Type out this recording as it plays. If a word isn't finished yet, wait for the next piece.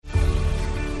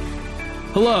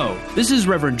Hello, this is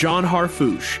Reverend John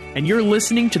Harfouche, and you're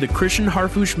listening to the Christian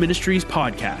Harfouche Ministries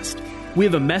podcast. We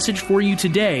have a message for you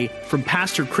today from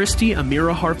Pastor Christie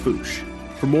Amira Harfouche.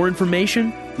 For more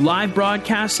information, live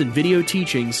broadcasts, and video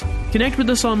teachings, connect with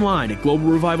us online at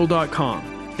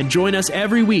globalrevival.com and join us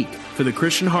every week for the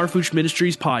Christian Harfouche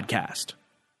Ministries podcast.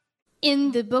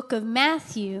 In the book of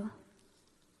Matthew,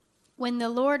 when the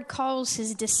Lord calls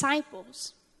his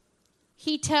disciples,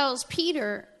 he tells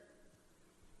Peter,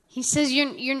 he says,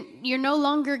 you're no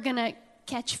longer going to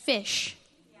catch fish.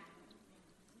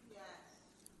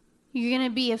 You're going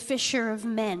to be a fisher of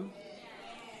men.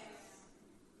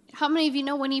 How many of you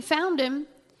know when he found him,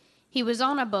 he was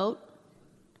on a boat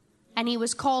and he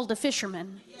was called a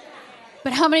fisherman?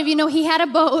 But how many of you know he had a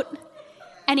boat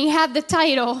and he had the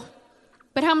title,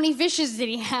 but how many fishes did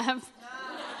he have?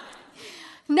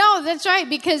 No, that's right,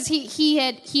 because he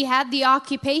had the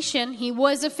occupation. He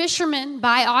was a fisherman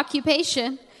by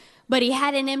occupation, but he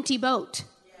had an empty boat.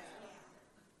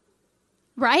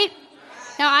 Right?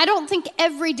 Now, I don't think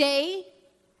every day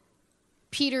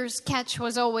Peter's catch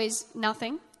was always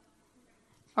nothing,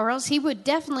 or else he would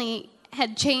definitely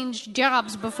had changed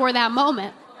jobs before that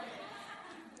moment.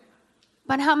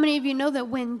 But how many of you know that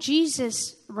when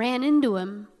Jesus ran into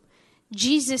him,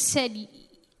 Jesus said,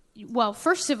 well,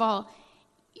 first of all,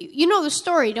 you know the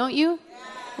story, don't you?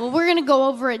 Well, we're going to go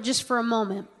over it just for a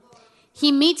moment.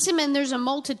 He meets him, and there's a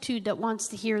multitude that wants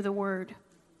to hear the word.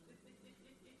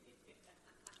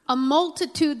 A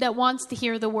multitude that wants to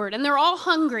hear the word. And they're all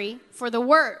hungry for the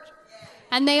word.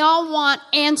 And they all want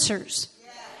answers.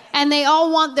 And they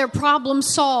all want their problem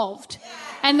solved.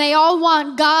 And they all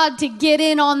want God to get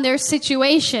in on their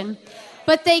situation.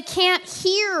 But they can't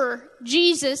hear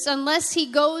Jesus unless he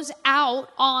goes out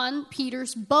on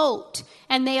Peter's boat.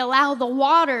 And they allow the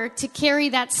water to carry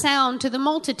that sound to the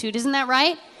multitude. Isn't that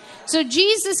right? So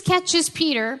Jesus catches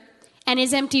Peter and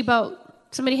his empty boat.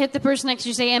 Somebody hit the person next to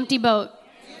you, say empty boat.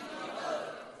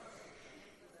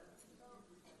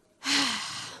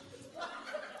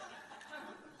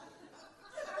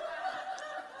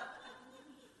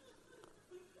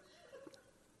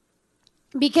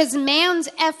 Because man's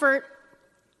effort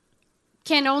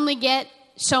can only get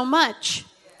so much.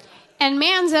 And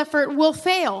man's effort will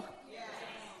fail.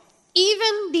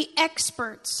 Even the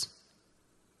experts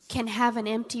can have an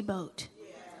empty boat.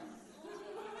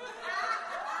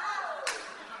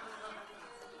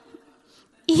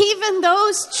 Even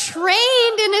those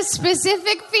trained in a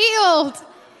specific field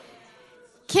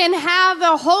can have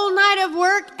a whole night of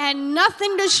work and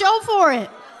nothing to show for it.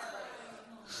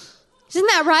 Isn't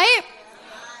that right?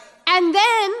 And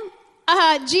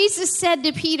then Jesus said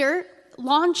to Peter,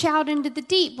 launch out into the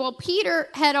deep. Well, Peter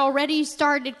had already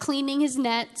started cleaning his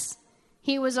nets.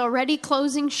 He was already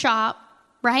closing shop,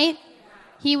 right?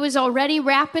 He was already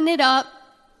wrapping it up.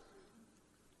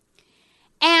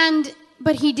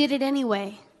 But he did it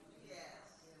anyway.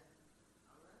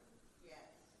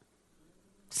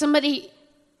 Somebody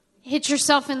hit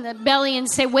yourself in the belly and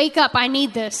say, wake up, I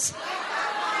need this.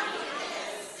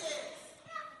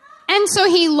 And so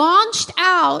he launched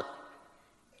out.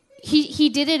 He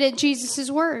did it at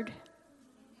Jesus' word.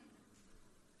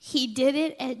 He did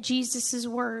it at Jesus'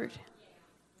 word.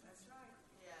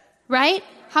 Right?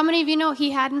 How many of you know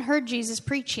he hadn't heard Jesus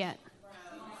preach yet?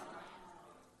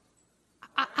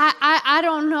 I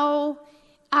don't know.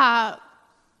 I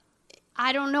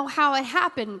don't know how it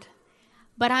happened,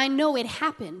 but I know it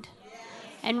happened.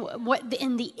 And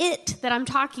the it that I'm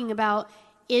talking about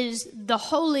is the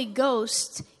Holy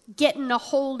Ghost getting a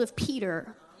hold of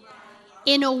Peter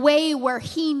in a way where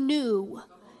he knew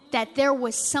that there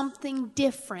was something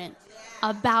different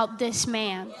about this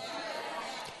man.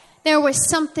 There was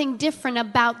something different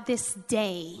about this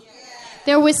day.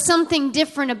 There was something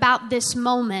different about this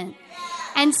moment.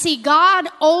 And see, God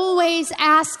always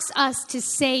asks us to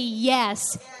say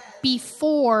yes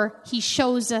before he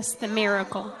shows us the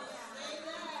miracle.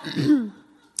 I'm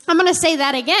going to say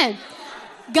that again.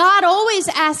 God always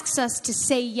asks us to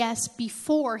say yes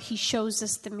before he shows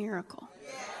us the miracle.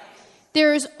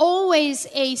 There's always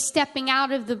a stepping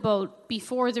out of the boat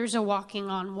before there's a walking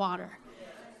on water.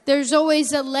 There's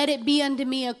always a let it be unto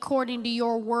me according to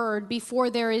your word before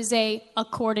there is a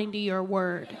according to your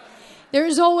word.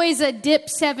 There's always a dip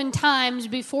 7 times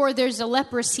before there's a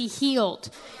leprosy healed.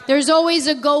 There's always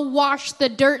a go wash the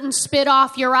dirt and spit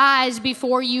off your eyes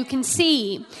before you can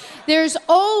see. There's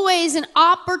always an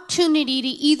opportunity to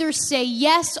either say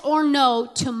yes or no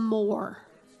to more.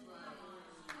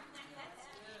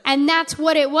 And that's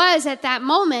what it was at that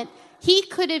moment. He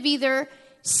could have either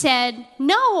said,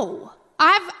 no,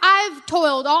 I've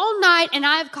toiled all night and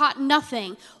I've caught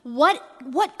nothing. What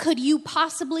could you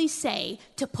possibly say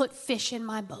to put fish in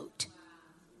my boat?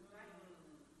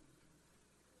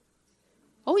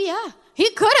 Oh, yeah, he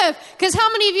could have. Because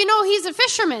how many of you know he's a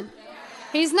fisherman?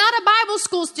 He's not a Bible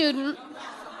school student.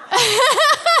 He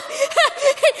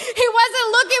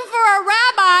wasn't looking for a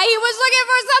rabbi. He was looking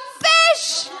for some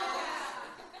fish.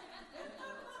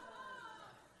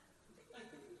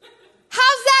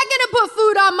 How's that going to put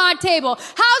food on my table?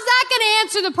 How's that going to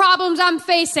answer the problems I'm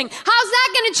facing? How's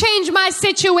that going to change my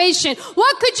situation?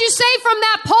 What could you say from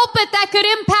that pulpit that could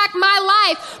impact my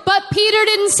life? But Peter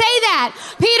didn't say that.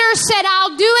 Peter said,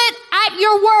 I'll do it at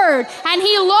your word. And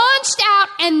he launched out,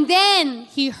 and then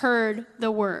he heard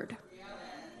the word.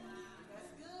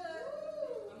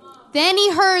 Then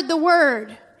he heard the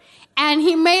word. And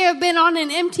he may have been on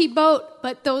an empty boat,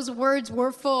 but those words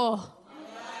were full.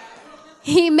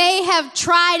 He may have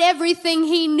tried everything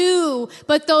he knew,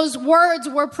 but those words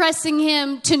were pressing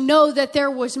him to know that there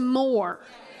was more.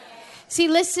 See,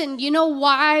 listen, you know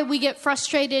why we get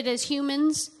frustrated as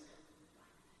humans?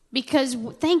 Because,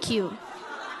 thank you.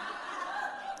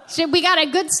 So we got a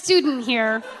good student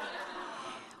here.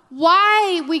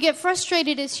 Why we get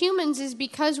frustrated as humans is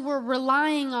because we're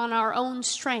relying on our own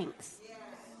strength.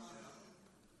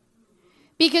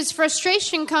 Because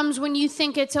frustration comes when you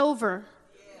think it's over.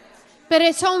 But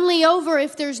it's only over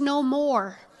if there's no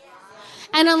more.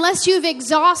 And unless you've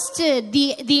exhausted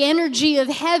the energy of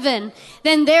heaven,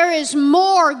 then there is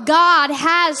more God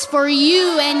has for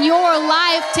you and your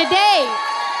life today.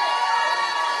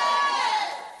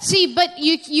 See, but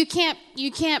you can't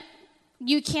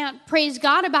praise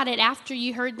God about it after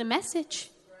you heard the message.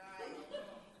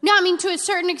 No, I mean, to a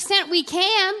certain extent we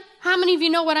can. How many of you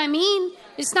know what I mean?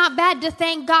 It's not bad to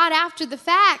thank God after the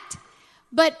fact.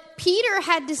 But Peter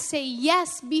had to say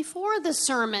yes before the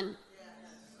sermon.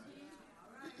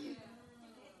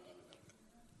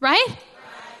 Right?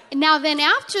 And now then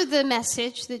after the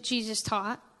message that Jesus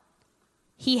taught,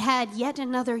 he had yet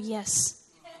another yes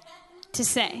to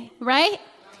say. Right?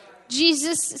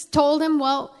 Jesus told him,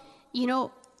 well, you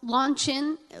know,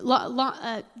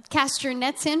 cast your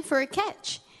nets in for a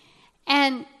catch.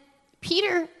 And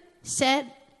Peter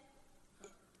said,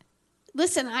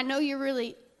 listen, I know you're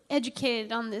really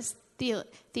educated on this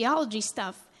theology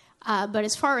stuff, but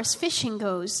as far as fishing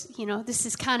goes, you know, this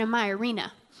is kind of my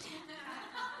arena.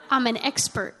 I'm an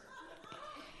expert.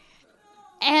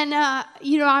 And,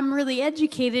 you know, I'm really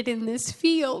educated in this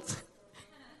field.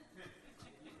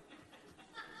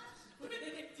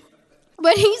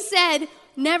 But he said,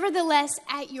 nevertheless,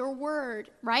 at your word,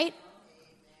 right?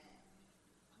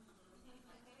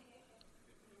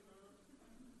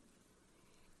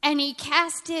 And he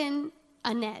cast in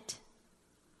a net.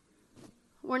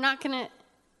 We're not going to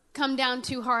come down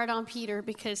too hard on Peter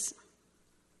because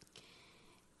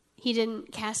he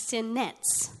didn't cast in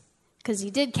nets, because he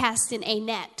did cast in a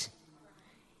net.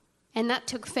 And that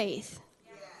took faith,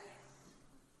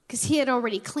 because he had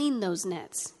already cleaned those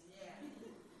nets.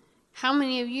 How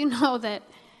many of you know that?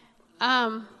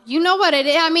 You know what it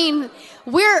is? I mean,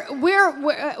 we're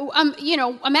you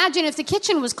know, imagine if the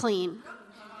kitchen was clean.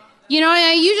 You know,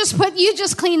 you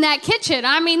just cleaned that kitchen.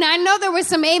 I mean, I know there was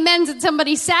some amens that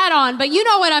somebody sat on, but you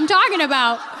know what I'm talking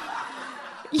about.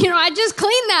 You know, I just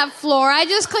cleaned that floor.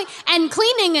 And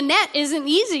cleaning a net isn't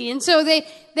easy. And so they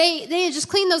just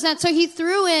cleaned those nets. So he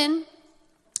threw in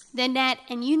the net,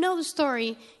 and you know the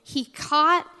story. He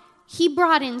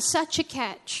brought in such a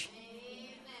catch.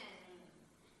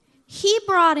 He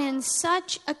brought in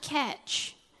such a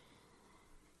catch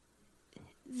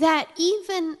that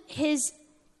even his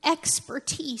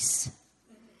expertise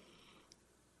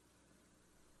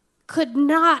could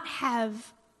not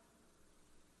have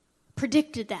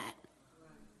predicted that.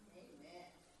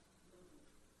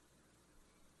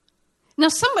 Now,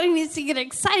 somebody needs to get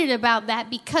excited about that,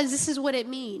 because this is what it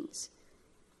means.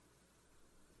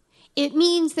 It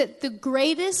means that the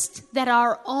greatest that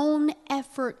our own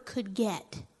effort could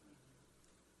get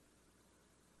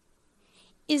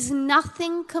is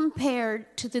nothing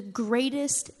compared to the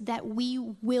greatest that we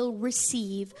will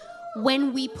receive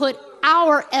when we put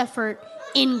our effort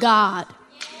in God.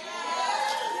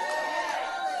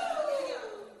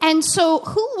 And so,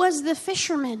 who was the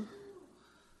fisherman?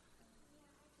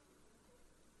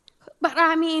 But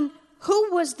I mean,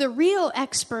 who was the real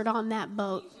expert on that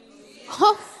boat?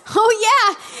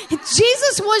 Oh yeah,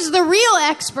 Jesus was the real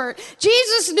expert.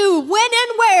 Jesus knew when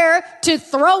and where to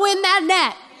throw in that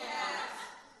net.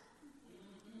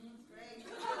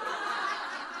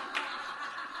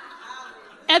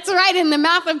 That's right, in the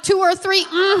mouth of two or three.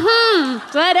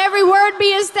 Let every word be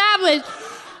established.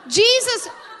 Jesus,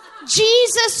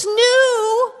 Jesus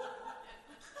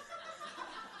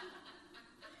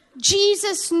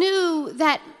knew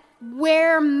that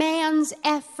where man's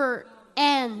effort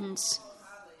ends,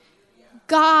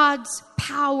 God's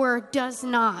power does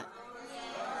not.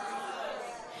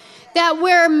 That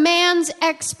where man's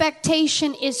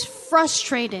expectation is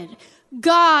frustrated,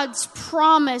 God's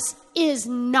promise is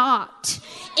not.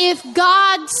 If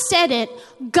God said it,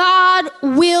 God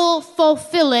will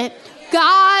fulfill it.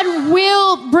 God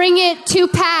will bring it to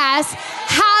pass.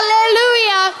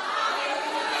 Hallelujah.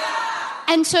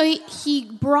 And so he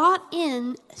brought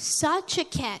in such a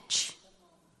catch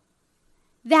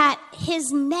that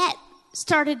his net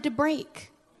started to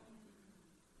break.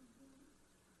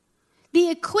 The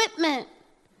equipment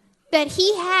that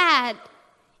he had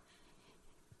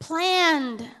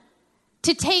planned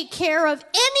to take care of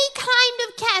any kind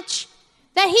of catch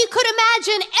that he could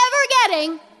imagine ever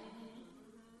getting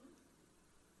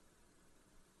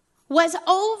was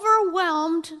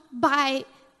overwhelmed by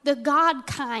the God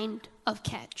kind of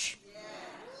catch.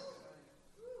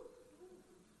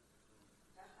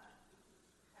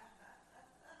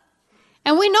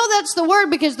 And we know that's the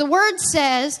word because the word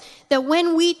says that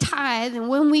when we tithe and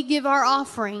when we give our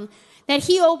offering, that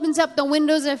he opens up the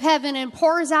windows of heaven and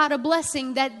pours out a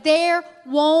blessing that there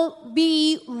won't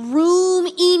be room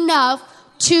enough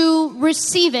to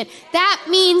receive it. That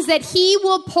means that he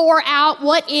will pour out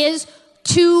what is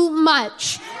too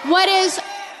much, what is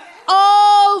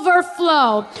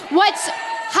overflow, what's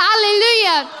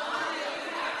hallelujah.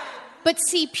 But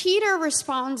see, Peter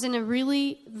responds in a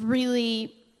really,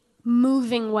 really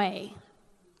moving way.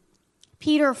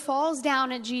 Peter falls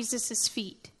down at Jesus'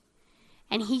 feet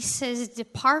and he says,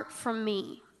 "Depart from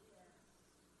me,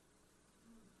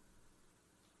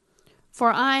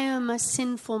 for I am a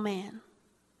sinful man."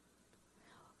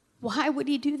 Why would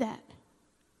he do that?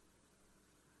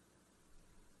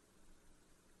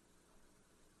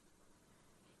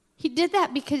 He did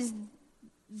that because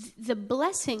the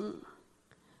blessing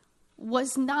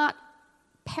was not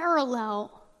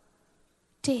parallel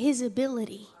to his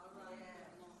ability.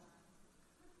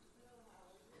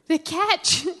 The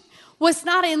catch was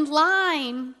not in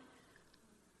line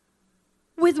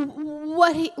with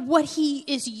what he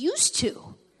is used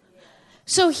to.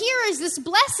 So here is this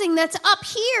blessing that's up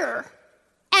here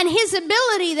and his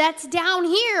ability that's down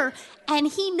here. And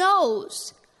he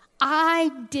knows, I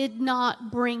did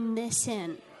not bring this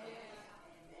in.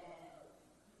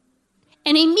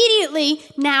 And immediately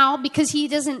now, because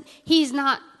he's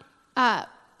not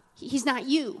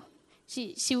you.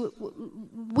 See,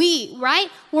 we, right?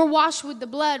 We're washed with the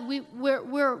blood.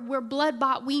 We're blood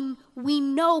bought. We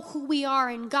know who we are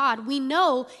in God. We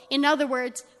know, in other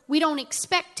words, we don't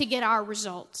expect to get our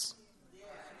results.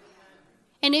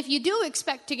 And if you do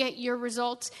expect to get your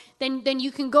results, then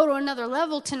you can go to another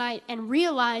level tonight and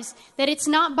realize that it's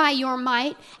not by your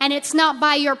might and it's not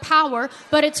by your power,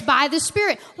 but it's by the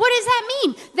Spirit. What does that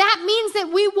mean? That means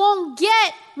that we won't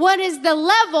get what is the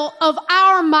level of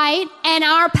our might and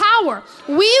our power.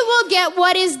 We will get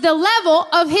what is the level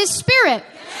of His Spirit.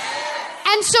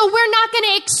 And so we're not going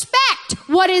to expect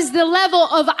what is the level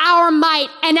of our might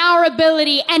and our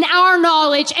ability and our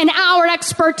knowledge and our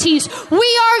expertise. We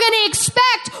are going to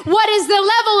expect what is the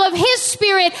level of His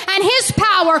Spirit and His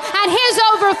power and His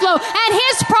overflow and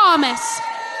His promise.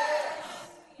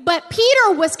 But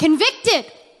Peter was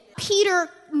convicted. Peter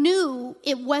knew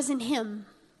it wasn't him.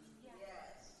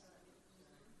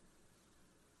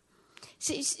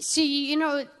 See, you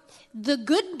know, the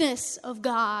goodness of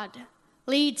God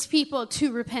leads people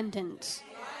to repentance.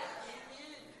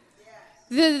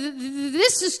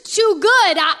 This is too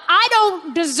good. I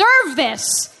don't deserve this.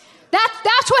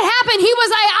 That's what happened. He was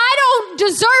like, I don't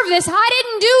deserve this. I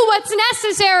didn't do what's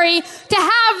necessary to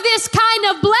have this kind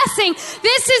of blessing.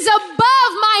 This is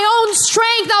above my own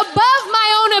strength, above my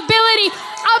own ability,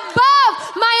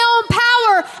 above my own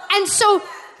power. And so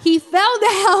he fell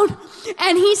down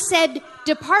and he said,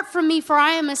 "Depart from me, for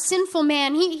I am a sinful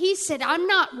man." He said, "I'm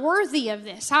not worthy of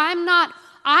this. I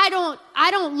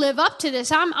don't live up to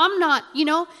this. I'm not, you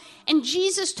know." And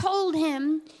Jesus told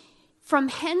him, "From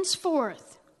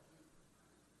henceforth,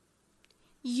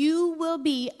 you will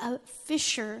be a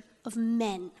fisher of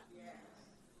men."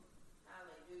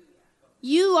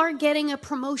 You are getting a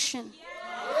promotion.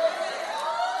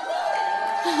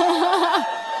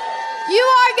 You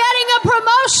are getting a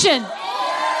promotion.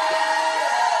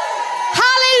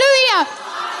 Hallelujah.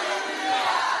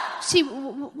 See,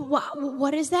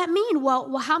 what does that mean?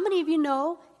 Well, how many of you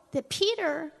know that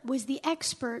Peter was the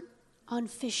expert on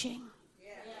fishing?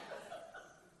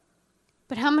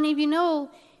 But how many of you know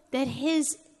that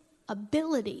his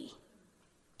ability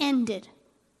ended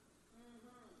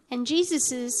And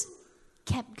Jesus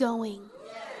kept going.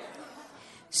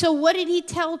 So what did he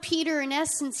tell Peter in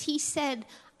essence? He said,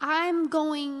 I'm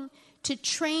going to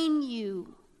train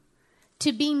you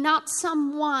to be not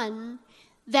someone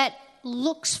that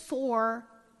looks for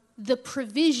the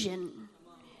provision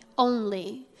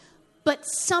only, but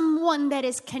someone that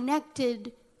is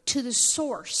connected to the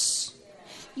source.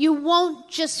 You won't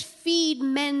just feed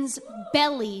men's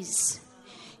bellies.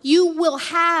 You will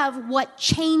have what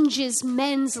changes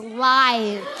men's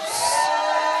lives.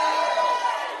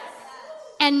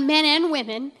 And men and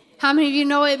women. How many of you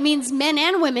know it means men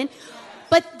and women?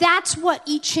 But that's what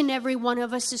each and every one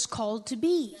of us is called to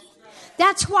be.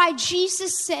 That's why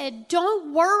Jesus said,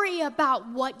 don't worry about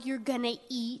what you're going to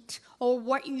eat or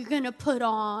what you're going to put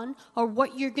on or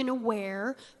what you're going to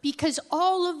wear, because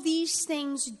all of these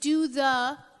things do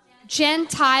the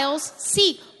Gentiles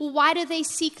seek. Well, why do they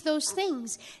seek those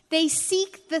things? They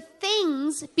seek the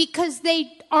things because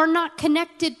they are not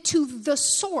connected to the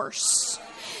source.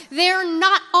 They're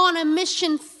not on a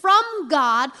mission from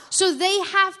God, so they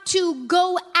have to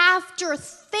go after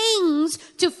things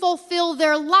to fulfill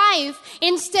their life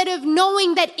instead of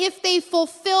knowing that if they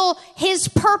fulfill His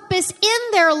purpose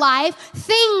in their life,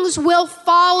 things will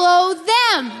follow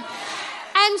them.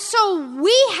 And so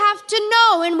we have to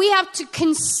know, and we have to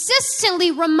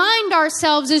consistently remind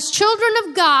ourselves as children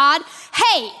of God,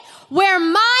 hey, where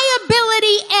my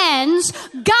ability ends,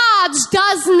 God's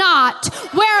does not.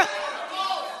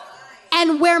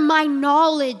 And where my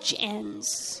knowledge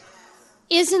ends.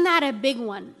 Isn't that a big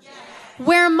one?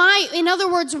 In other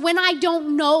words, when I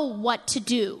don't know what to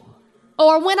do,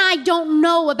 or when I don't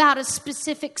know about a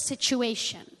specific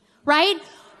situation, right?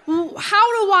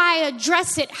 How do I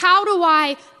address it? How do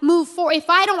I move forward if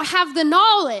I don't have the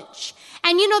knowledge?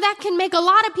 And that can make a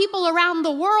lot of people around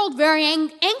the world very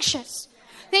anxious.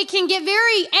 They can get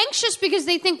very anxious because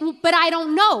they think, but I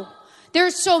don't know.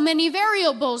 There's so many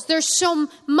variables. There's so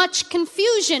much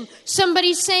confusion.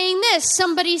 Somebody's saying this.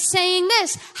 Somebody's saying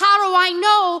this. How do I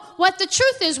know what the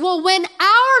truth is? Well, when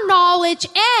our knowledge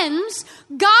ends,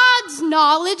 God's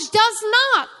knowledge does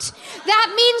not.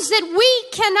 That means that we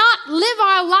cannot live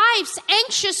our lives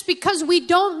anxious because we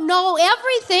don't know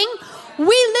everything. We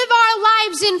live our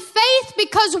lives in faith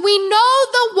because we know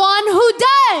the one who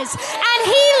does. And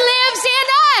He lives in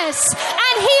us.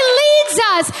 And He leads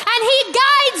us. And He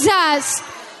guides us.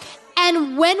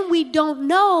 And when we don't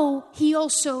know, He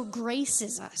also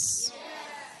graces us.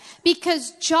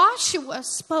 Because Joshua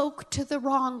spoke to the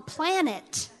wrong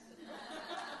planet.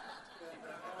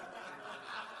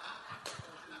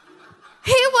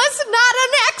 He was not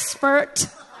an expert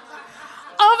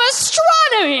of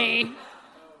astronomy.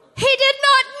 He did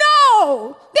not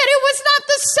know that it was not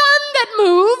the sun that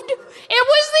moved. It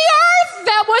was the earth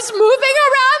that was moving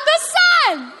around the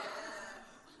sun.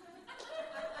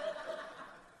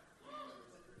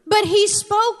 But he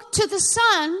spoke to the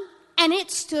sun and it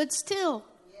stood still.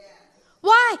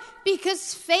 Why?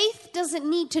 Because faith doesn't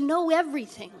need to know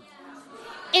everything.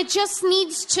 It just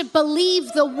needs to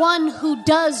believe the one who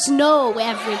does know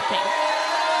everything.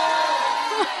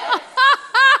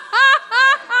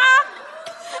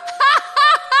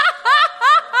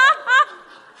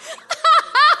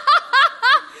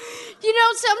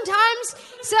 Sometimes,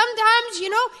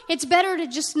 it's better to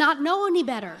just not know any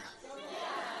better.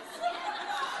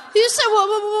 You say, well,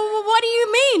 what do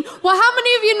you mean? Well, how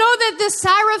many of you know that the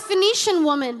Syrophoenician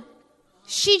woman,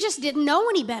 she just didn't know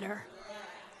any better?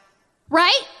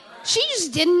 Right? She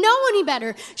just didn't know any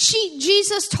better.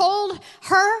 Jesus told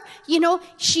her,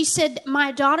 she said,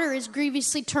 my daughter is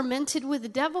grievously tormented with the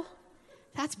devil.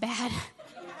 That's bad.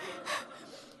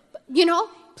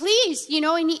 Please,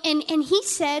 and he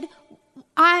said,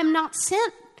 I am not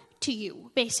sent to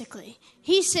you, basically.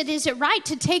 He said, is it right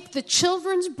to take the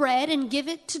children's bread and give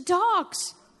it to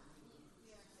dogs?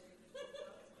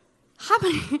 How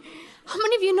many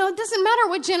of you know it doesn't matter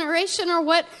what generation or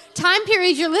what time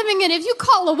period you're living in? If you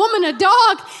call a woman a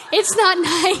dog, it's not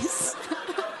nice.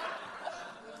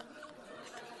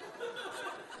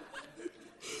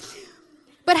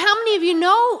 But how many of you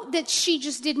know that she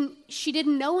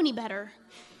didn't know any better?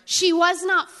 She was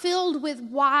not filled with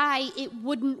why it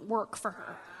wouldn't work for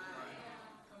her.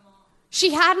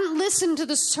 She hadn't listened to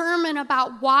the sermon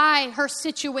about why her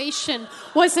situation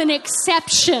was an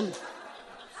exception.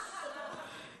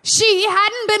 She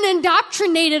hadn't been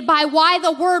indoctrinated by why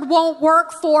the word won't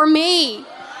work for me.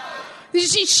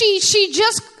 She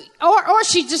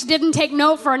just didn't take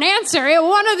no for an answer.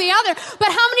 One or the other. But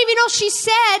how many of you know she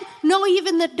said, no,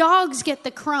 even the dogs get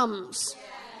the crumbs.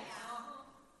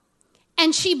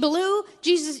 And she blew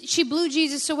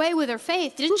Jesus away with her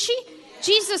faith, didn't she?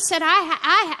 Jesus said,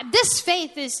 this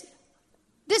faith is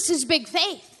This is big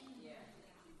faith.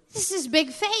 This is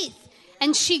big faith.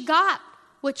 And she got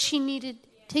what she needed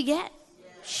to get.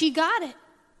 She got it.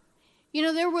 You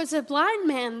know, there was a blind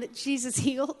man that Jesus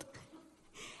healed.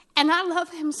 And I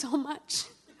love him so much.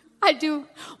 I do.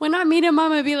 When I meet him,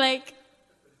 I'm going to be like,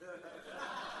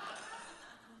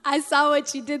 I saw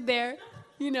what you did there.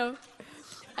 You know,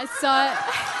 I saw it.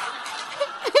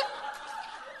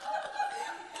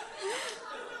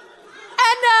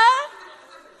 And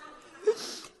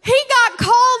he got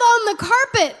called on the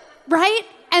carpet, right?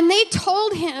 And they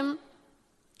told him,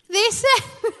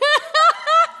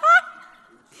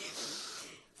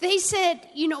 they said,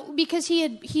 you know, because he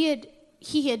had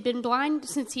been blind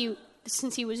since he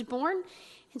was born.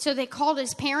 And so they called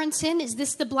his parents in. Is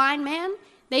this the blind man?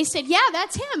 They said, yeah,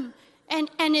 that's him.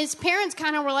 And his parents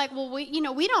kind of were like, well,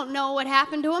 we don't know what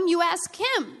happened to him. You ask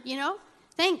him, you know.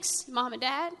 Thanks, Mom and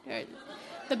Dad. Or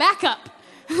the backup.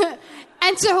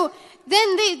 And so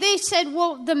then they said,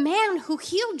 well, the man who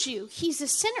healed you, he's a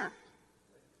sinner.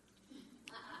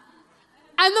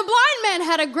 And the blind man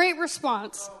had a great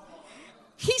response.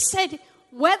 He said,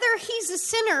 whether he's a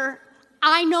sinner,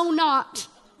 I know not.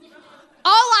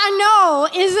 All I know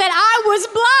is that I was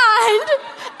blind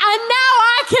and now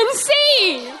I can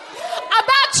see.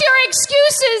 About your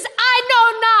excuses, I know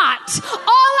not.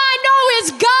 All I know is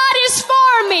God is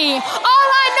for me. All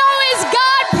I know is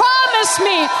God promised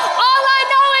me. All I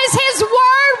know is His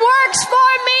word works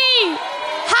for me.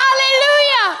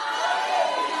 Hallelujah.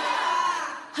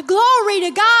 Glory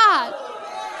to God.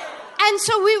 And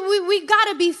so we got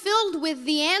to be filled with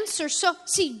the answer. So,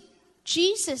 see,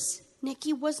 Jesus,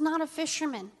 Nikki, was not a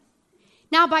fisherman.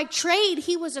 Now, by trade,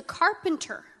 he was a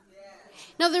carpenter.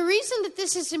 Now, the reason that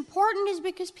this is important is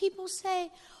because people say,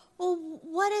 well,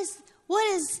 what is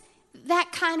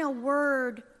that kind of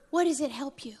word? What does it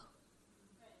help you?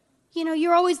 You know,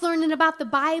 you're always learning about the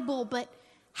Bible, but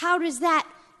how does that,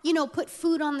 you know, put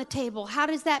food on the table? How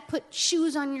does that put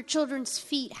shoes on your children's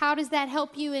feet? How does that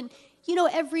help you in, you know,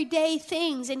 everyday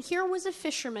things? And here was a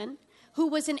fisherman who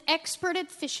was an expert at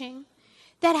fishing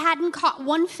that hadn't caught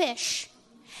one fish.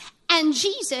 And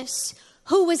Jesus,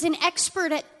 who was an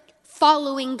expert at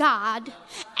following God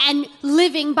and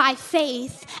living by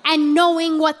faith and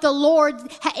knowing what the Lord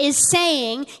is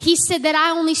saying, he said that I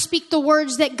only speak the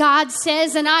words that God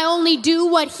says and I only do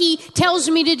what he tells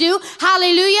me to do.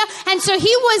 Hallelujah. And so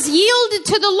he was yielded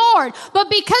to the Lord. But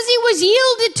because he was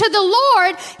yielded to the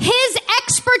Lord, his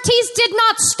expertise did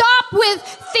not stop with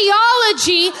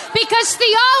theology, because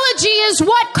theology is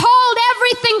what called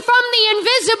everything from the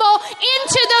invisible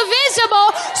into the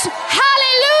visible.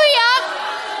 Hallelujah.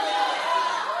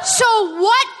 So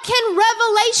what can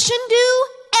revelation do?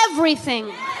 Everything.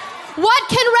 What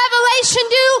can revelation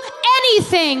do?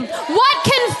 Anything. What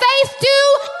can faith do?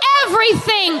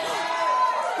 Everything.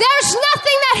 There's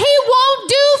nothing that he won't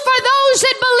do for those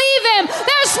that believe him.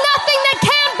 There's nothing that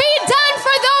can't be done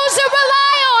for those that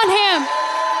rely on him.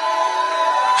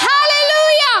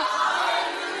 Hallelujah.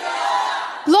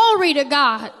 Glory to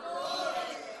God.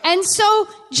 And so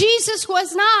Jesus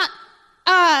was not,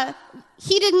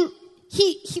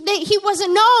 he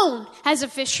wasn't known as a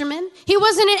fisherman. He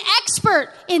wasn't an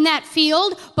expert in that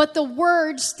field, but the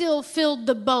word still filled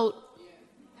the boat.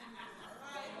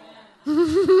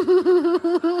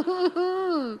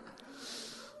 The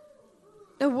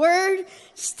word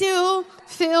still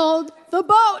filled the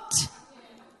boat.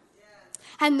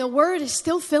 And the word is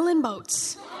still filling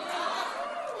boats.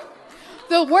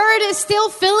 The word is still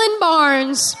filling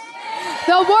barns.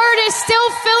 The word is still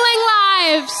filling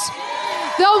lives.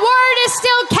 The word is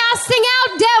still casting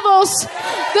out devils.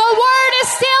 The word is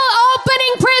still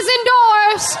opening prison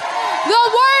doors. The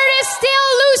word is still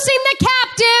loosing the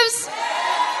captives.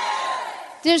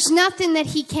 There's nothing that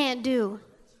he can't do.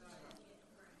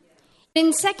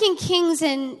 In 2 Kings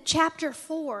in chapter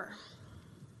 4,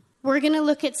 we're going to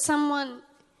look at someone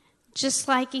just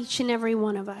like each and every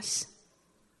one of us.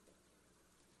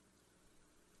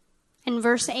 In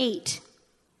verse 8,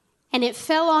 and it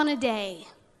fell on a day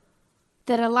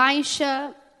that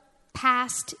Elisha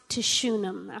passed to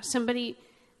Shunem. Now somebody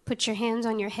put your hands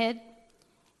on your head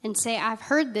and say, I've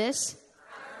heard this,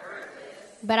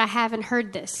 but I haven't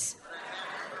heard this.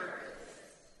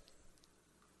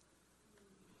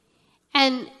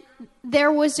 And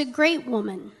there was a great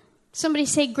woman. Somebody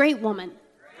say great woman.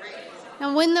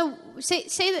 And when the say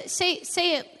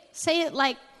it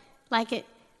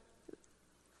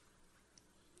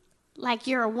like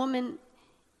you're a woman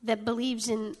that believes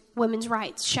in women's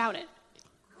rights. Shout it.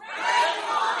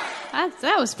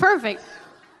 That was perfect.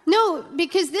 No,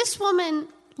 because this woman,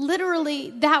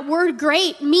 literally, that word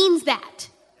great means that.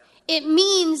 It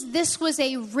means this was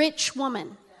a rich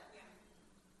woman.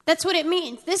 That's what it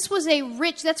means. This was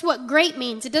that's what great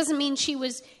means. It doesn't mean she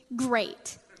was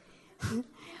great.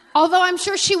 Although I'm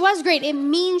sure she was great, it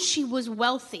means she was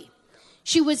wealthy.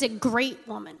 She was a great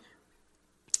woman.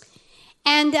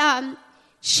 And and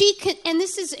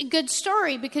this is a good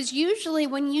story, because usually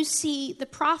when you see the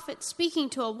prophet speaking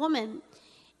to a woman,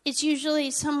 it's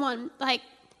usually someone like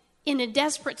in a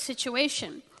desperate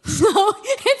situation. So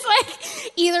it's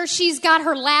like either she's got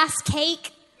her last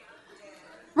cake,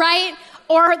 right?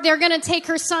 Or they're going to take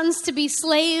her sons to be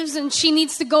slaves and she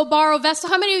needs to go borrow a vessel.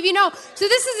 How many of you know? So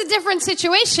this is a different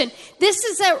situation. This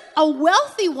is a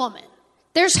wealthy woman.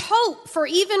 There's hope for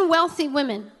even wealthy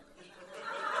women.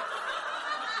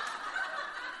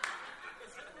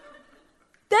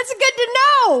 That's good to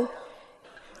know.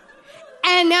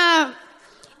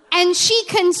 And she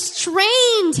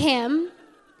constrained him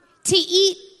to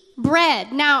eat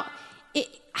bread. Now,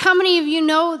 how many of you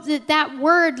know that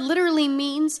word literally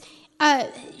means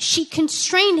she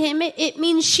constrained him? It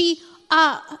means she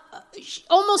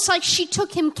almost like she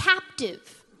took him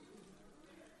captive.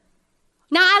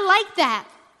 Now, I like that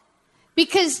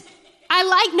because I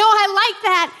like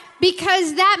that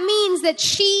because that means that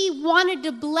she wanted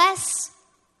to bless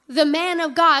the man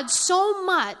of God so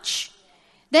much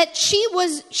that she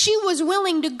was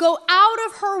willing to go out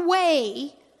of her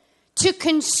way to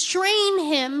constrain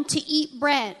him to eat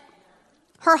bread.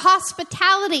 Her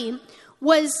hospitality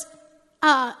was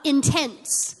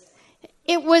intense.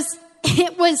 It was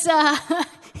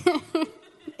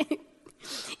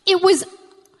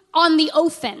on the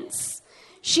offense.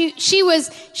 She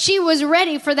was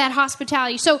ready for that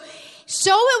hospitality. So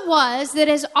it was that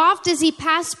as oft as he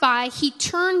passed by, he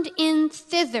turned in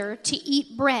thither to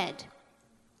eat bread.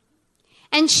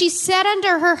 And she said unto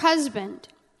her husband,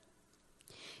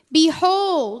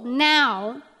 Behold,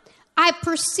 now I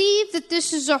perceive that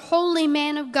this is a holy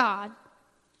man of God,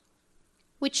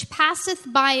 which passeth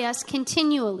by us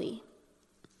continually.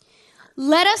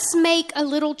 Let us make a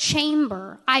little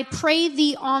chamber, I pray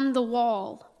thee, on the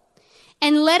wall,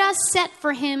 and let us set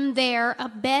for him there a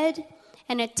bed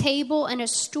and a table and a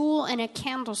stool and a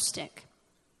candlestick.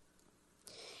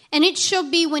 And it shall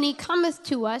be when he cometh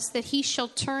to us that he shall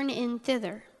turn in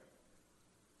thither.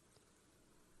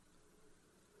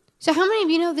 So how many of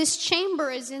you know this chamber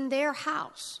is in their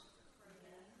house?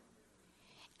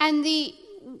 And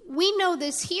we know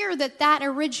this here, that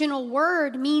original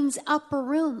word means upper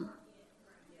room.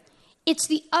 It's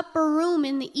the upper room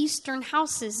in the Eastern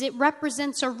houses. It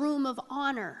represents a room of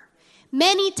honor.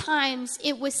 Many times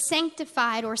it was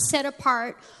sanctified or set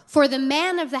apart for the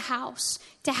man of the house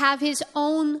to have his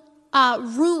own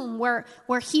room where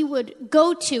he would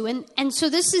go to. And so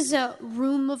this is a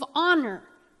room of honor,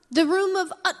 the room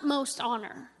of utmost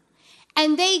honor.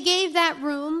 And they gave that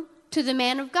room to the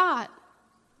man of God.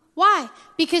 Why?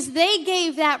 Because they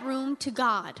gave that room to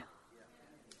God.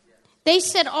 They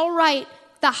said, all right,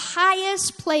 the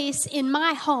highest place in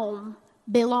my home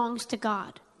belongs to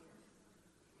God.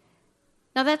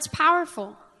 Now that's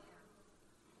powerful.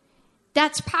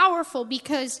 That's powerful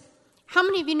because how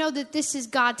many of you know that this is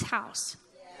God's house?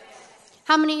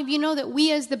 How many of you know that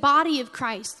we as the body of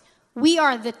Christ, we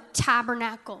are the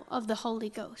tabernacle of the Holy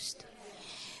Ghost?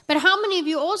 But how many of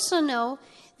you also know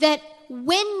that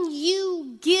when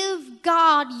you give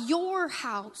God your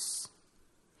house,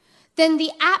 then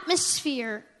the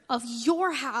atmosphere of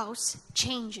your house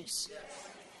changes.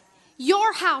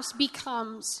 Your house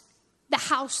becomes the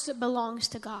house that belongs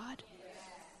to God.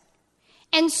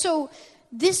 And so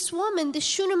this woman, the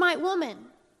Shunammite woman,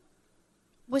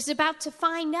 was about to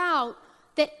find out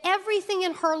that everything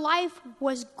in her life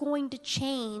was going to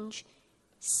change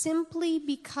simply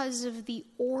because of the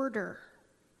order.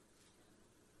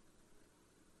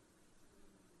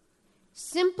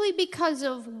 Simply because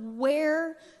of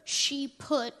where she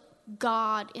put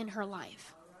God in her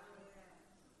life.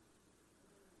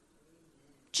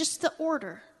 Just the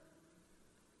order.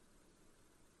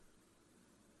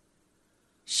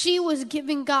 She was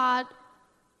giving God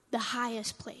the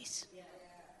highest place.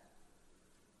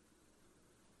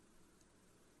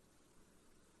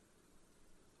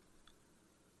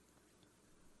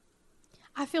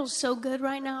 I feel so good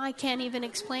right now. I can't even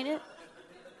explain it.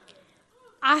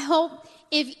 I hope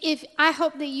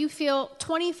that you feel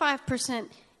 25%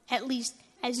 at least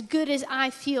as good as I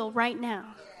feel right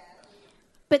now.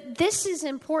 But this is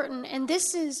important, and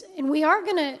we are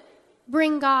going to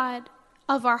bring God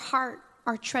of our heart,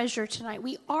 our treasure tonight.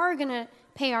 We are going to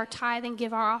pay our tithe and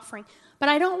give our offering. But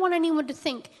I don't want anyone to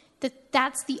think that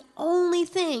that's the only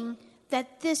thing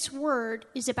that this word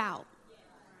is about.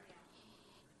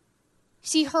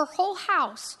 See, her whole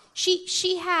house,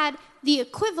 she had the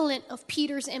equivalent of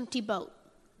Peter's empty boat.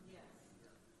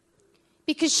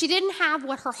 because she didn't have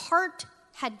what her heart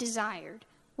had desired,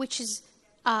 which is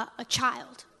a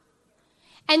child.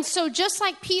 And so just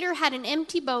like Peter had an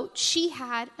empty boat, she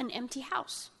had an empty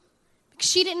house. Because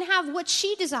she didn't have what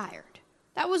she desired.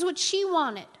 That was what she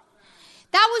wanted.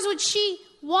 That was what she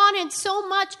wanted so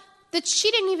much that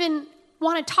she didn't even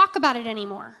want to talk about it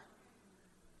anymore.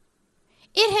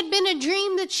 It had been a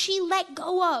dream that she let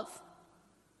go of.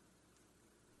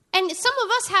 And some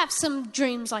of us have some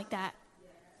dreams like that.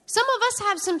 Some of us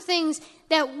have some things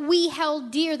that we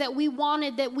held dear, that we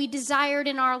wanted, that we desired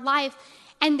in our life,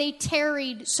 and they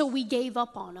tarried, so we gave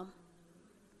up on them.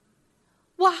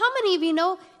 Well, how many of you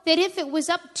know that if it was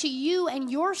up to you and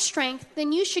your strength,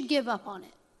 then you should give up on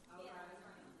it?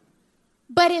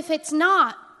 But if it's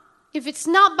not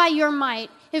by your might,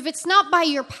 if it's not by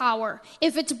your power,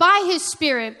 if it's by his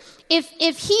Spirit, if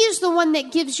he is the one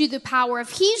that gives you the power,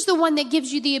 if he's the one that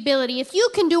gives you the ability, if you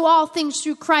can do all things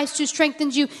through Christ who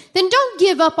strengthens you, then don't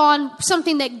give up on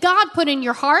something that God put in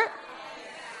your heart.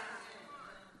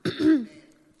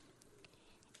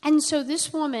 And so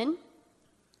this woman,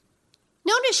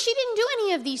 notice she didn't do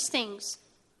any of these things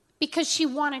because she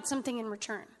wanted something in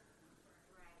return.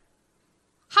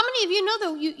 How many of you know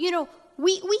that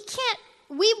we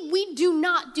do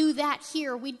not do that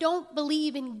here. We don't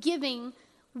believe in giving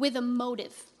with a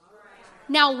motive.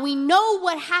 Now we know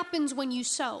what happens when you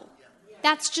sow.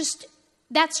 That's just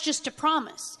a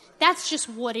promise. That's just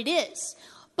what it is.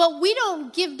 But we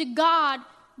don't give to God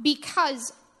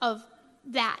because of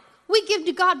that. We give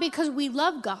to God because we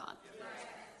love God.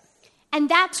 And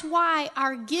that's why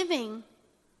our giving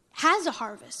has a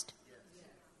harvest.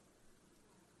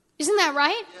 Isn't that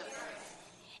right?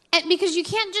 And because you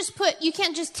can't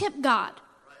just tip God.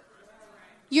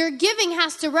 Your giving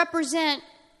has to represent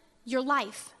your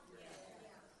life.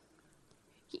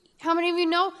 How many of you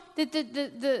know that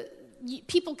the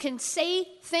people can say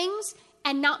things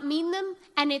and not mean them,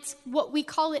 and it's what we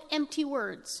call it empty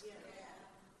words?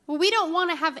 Well, we don't want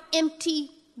to have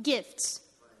empty gifts.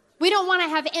 We don't want to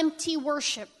have empty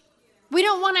worship. We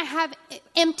don't want to have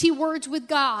empty words with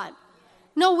God.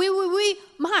 No, we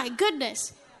my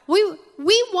goodness. We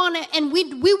want to, and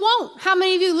we won't. How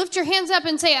many of you lift your hands up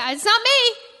and say, it's not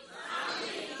me?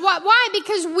 Why?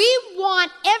 Because we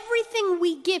want everything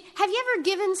we give. Have you ever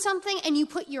given something and you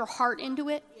put your heart into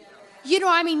it? You know,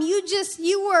 I mean, you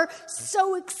were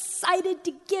so excited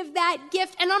to give that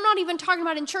gift. And I'm not even talking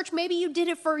about in church. Maybe you did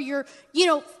it for your,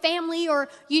 family or,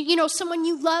 someone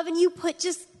you love, and you put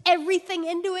just everything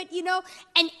into it,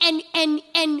 and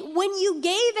when you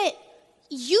gave it,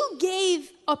 you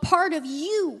gave a part of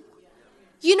you.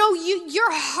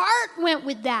 Your heart went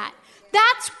with that.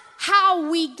 That's how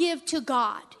we give to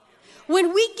God.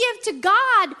 When we give to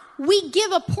God, we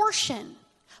give a portion.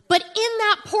 But in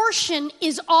that portion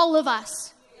is all of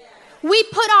us. We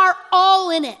put our all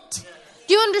in it.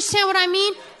 Do you understand what I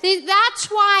mean? That's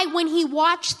why when he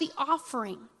watched the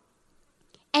offering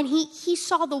and he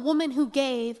saw the woman who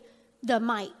gave the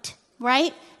mite,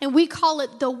 right? And we call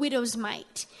it the widow's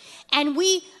mite. And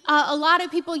a lot of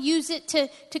people use it to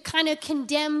kind of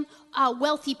condemn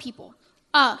wealthy people.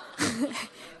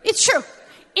 It's true.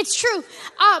 It's true.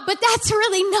 But that's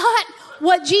really not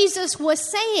what Jesus was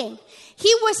saying.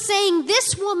 He was saying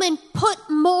this woman put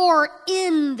more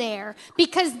in there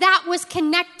because that was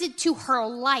connected to her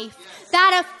life.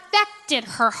 That affected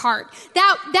her heart.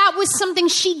 That was something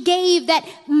she gave that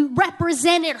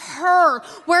represented her.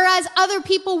 Whereas other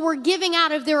people were giving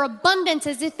out of their abundance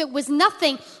as if it was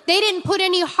nothing. They didn't put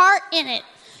any heart in it.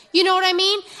 You know what I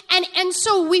mean? And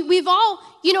so we've all,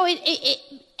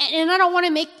 and I don't want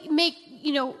to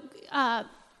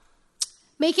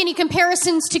make any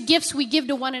comparisons to gifts we give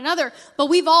to one another, but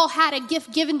we've all had a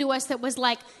gift given to us that was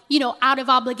like, out of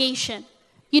obligation.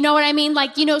 You know what I mean?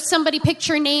 Like, somebody picked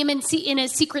your name in a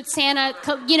Secret Santa,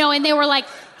 and they were like,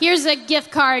 here's a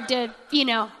gift card to,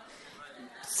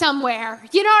 somewhere.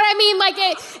 You know what I mean? Like,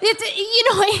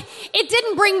 it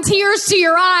didn't bring tears to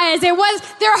your eyes. Their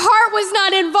heart was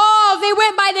not involved. They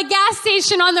went by the gas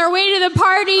station on their way to the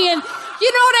party, and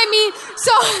you know what I mean?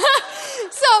 So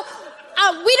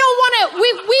we don't want to,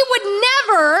 we would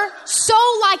never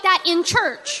sow like that in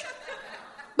church.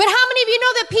 But how many of you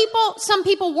know that some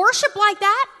people worship like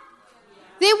that?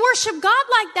 They worship God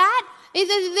like that. They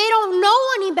don't know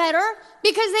any better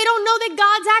because they don't know that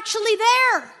God's actually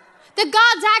there. That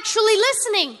God's actually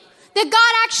listening. That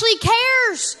God actually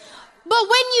cares. But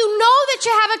when you know that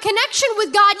you have a connection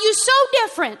with God, you sow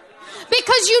different.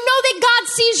 Because you know that God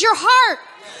sees your heart.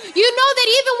 You know that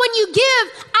even when you give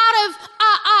out of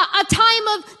a time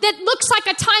that looks like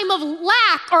a time of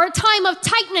lack or a time of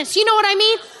tightness, you know what I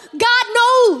mean? God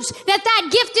knows that that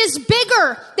gift is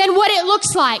bigger than what it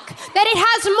looks like, that it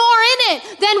has more in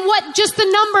it than what just the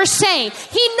numbers say.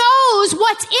 He knows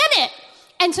what's in it.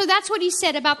 And so that's what he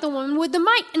said about the woman with the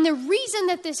mite. And the reason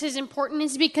that this is important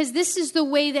is because this is the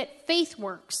way that faith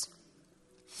works.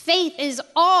 Faith is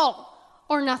all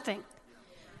or nothing.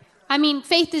 I mean,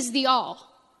 faith is the all.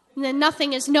 And then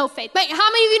nothing is no faith. But how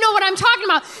many of you know what I'm talking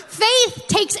about? Faith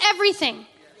takes everything.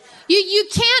 We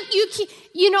can't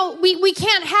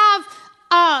have,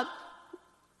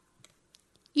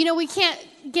 we can't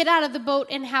get out of the boat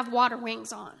and have water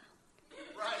wings on.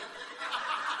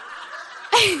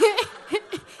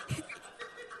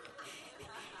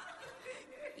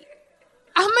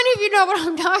 How many of you know what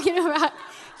I'm talking about?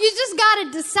 You just got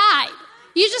to decide.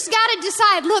 You just got to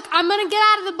decide, look, I'm going to get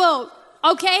out of the boat,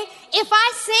 okay? If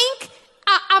I sink,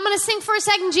 I'm going to sink for a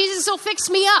second. Jesus will fix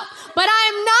me up. But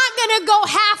I am not going to go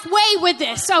halfway with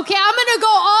this, okay? I'm going to go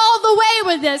all the way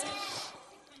with this.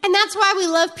 And that's why we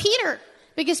love Peter,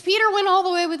 because Peter went all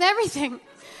the way with everything.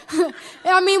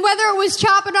 I mean, whether it was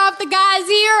chopping off the guy's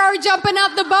ear or jumping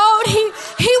out the boat, he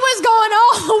was going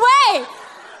all the way.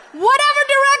 Whatever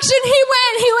direction he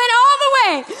went all the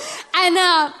way.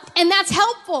 And that's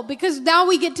helpful because now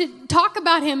we get to talk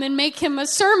about him and make him a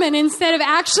sermon instead of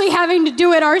actually having to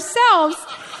do it ourselves.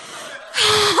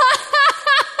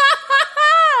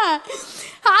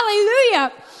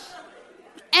 Hallelujah.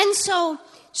 And so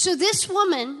this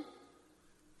woman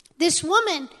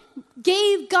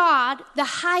gave God the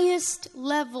highest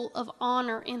level of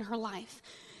honor in her life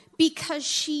because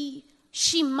she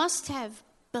must have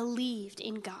believed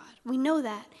in God. We know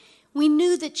that. We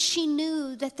knew that she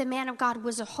knew that the man of God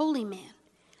was a holy man.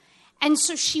 And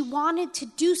so she wanted to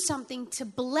do something to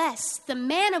bless the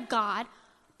man of God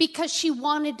because she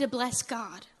wanted to bless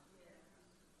God.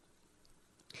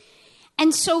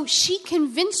 And so she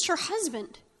convinced her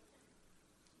husband.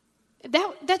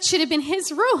 That should have been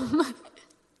his room.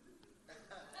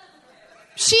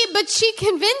 But she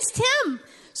convinced him.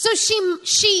 So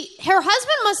her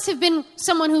husband must have been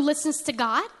someone who listens to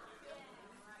God.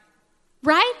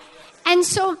 Right? And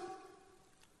so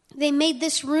they made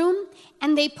this room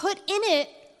and they put in it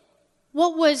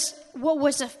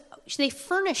they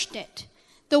furnished it.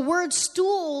 The word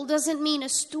stool doesn't mean a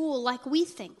stool like we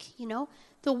think, you know.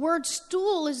 The word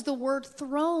stool is the word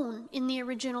throne in the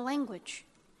original language.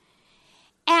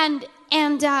 And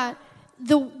a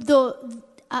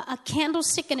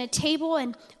candlestick and a table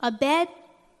and a bed.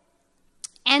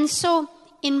 And so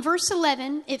in verse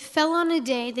 11, it fell on a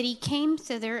day that he came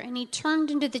thither, and he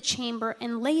turned into the chamber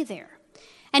and lay there.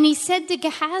 And he said to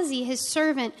Gehazi, his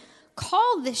servant,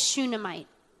 call this Shunammite.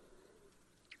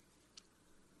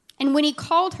 And when he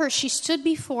called her, she stood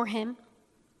before him.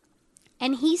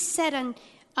 And he said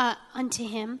unto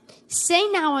him, say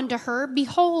now unto her,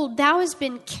 behold, thou hast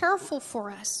been careful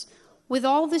for us with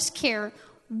all this care.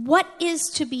 What is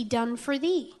to be done for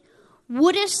thee?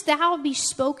 Wouldest thou be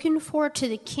spoken for to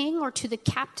the king or to the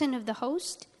captain of the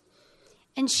host?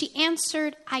 And she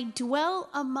answered, I dwell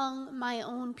among my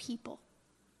own people.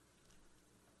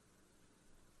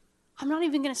 I'm not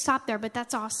even going to stop there, but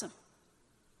that's awesome.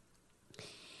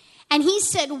 And he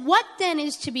said, what then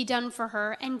is to be done for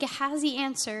her? And Gehazi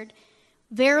answered,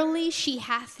 verily she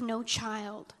hath no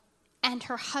child, and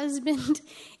her husband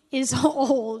is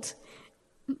old.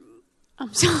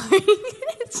 I'm sorry.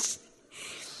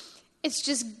 It's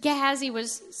just Gehazi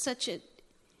was such a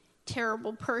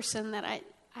terrible person that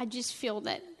I just feel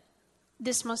that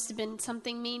this must have been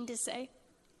something mean to say.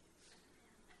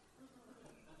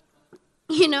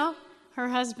 You know, her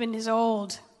husband is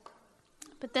old.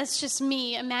 But that's just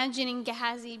me imagining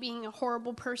Gehazi being a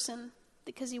horrible person,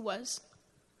 because he was.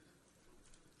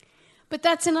 But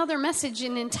that's another message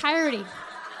in entirety.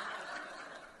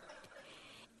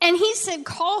 And he said,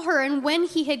 call her. And when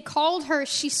he had called her,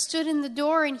 she stood in the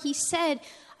door. And he said,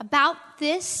 about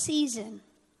this season,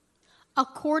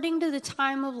 according to the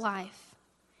time of life,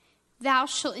 thou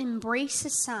shalt embrace a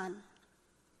son.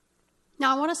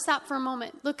 Now, I want to stop for a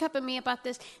moment. Look up at me about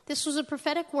this. This was a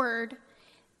prophetic word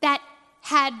that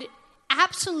had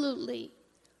absolutely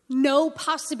no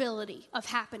possibility of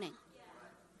happening.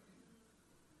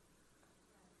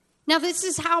 Now, this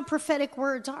is how prophetic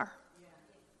words are.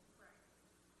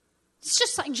 It's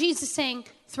just like Jesus saying,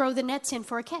 throw the nets in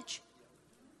for a catch.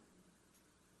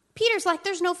 Peter's like,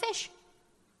 there's no fish.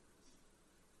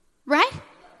 Right?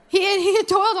 He had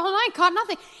toiled all night, caught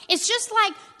nothing. It's just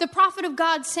like the prophet of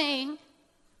God saying,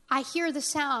 I hear the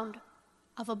sound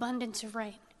of abundance of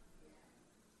rain.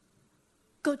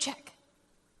 Go check.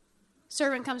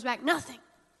 Servant comes back, nothing.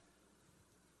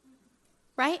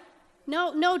 Right?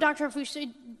 No, Dr.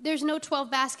 Harfouche, there's no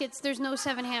 12 baskets, there's no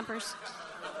 7 hampers.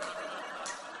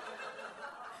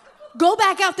 go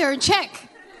back out there and check.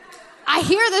 I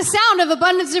hear the sound of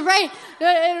abundance of rain.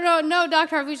 No,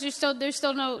 Dr. Harfouche, there's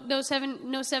still no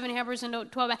 7 hammers and no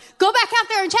 12. Go back out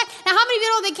there and check. Now, how many of you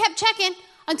know they kept checking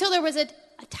until there was a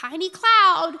tiny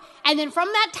cloud, and then from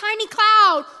that tiny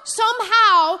cloud,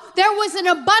 somehow there was an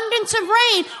abundance of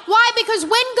rain. Why? Because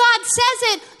when God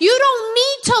says it, you don't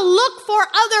need to look for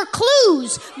other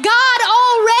clues. God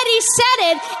already said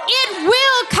it. It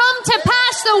will come to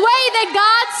pass the way that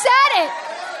God said it.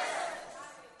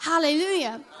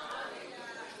 Hallelujah.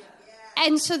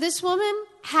 And so this woman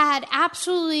had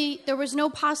there was no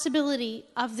possibility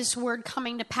of this word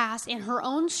coming to pass in her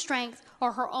own strength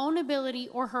or her own ability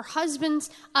or her husband's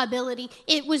ability.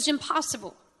 It was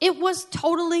impossible. It was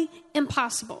totally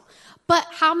impossible. But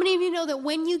how many of you know that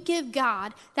when you give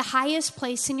God the highest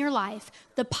place in your life,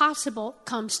 the possible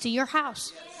comes to your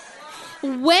house?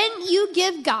 When you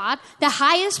give God the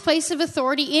highest place of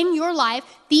authority in your life,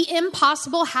 the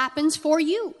impossible happens for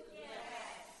you.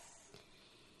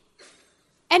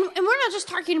 And we're not just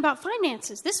talking about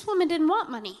finances. This woman didn't want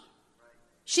money.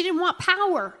 She didn't want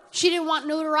power. She didn't want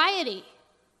notoriety.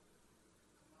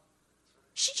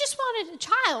 She just wanted a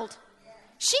child.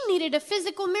 She needed a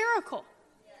physical miracle.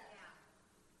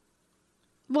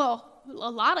 Well,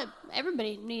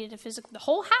 everybody needed a physical, the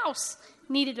whole house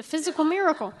needed a physical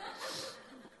miracle.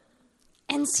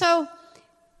 And so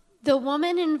the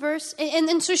woman in verse,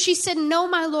 and so she said, "No,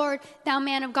 my Lord, thou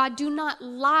man of God, do not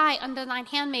lie unto thine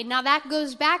handmaid." Now that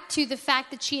goes back to the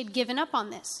fact that she had given up on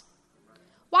this.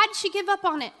 Why did she give up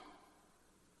on it?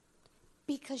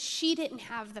 Because she didn't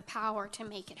have the power to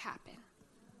make it happen.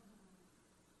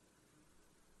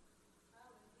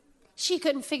 She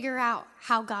couldn't figure out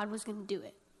how God was going to do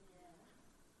it.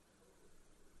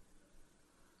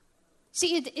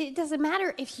 See, it doesn't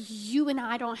matter if you and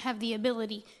I don't have the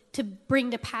ability to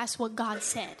bring to pass what God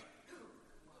said.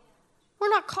 We're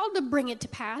not called to bring it to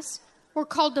pass. We're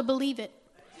called to believe it.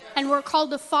 And we're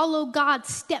called to follow God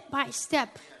step by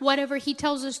step, whatever he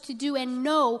tells us to do, and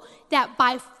know that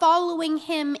by following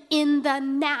him in the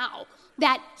now,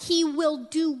 that he will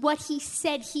do what he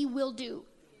said he will do.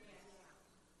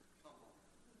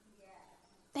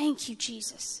 Thank you,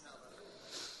 Jesus.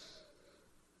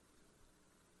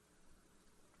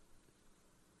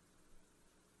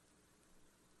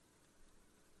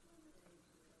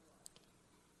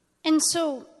 And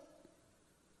so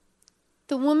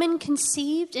the woman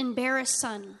conceived and bare a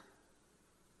son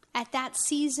at that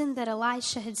season that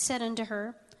Elisha had said unto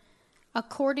her,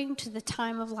 according to the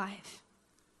time of life.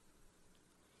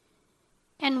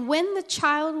 And when the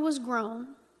child was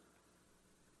grown,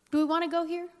 do we want to go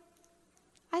here?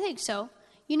 I think so.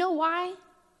 You know why?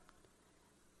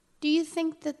 Do you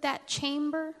think that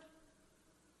chamber,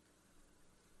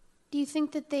 do you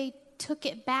think that they took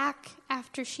it back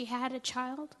after she had a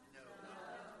child?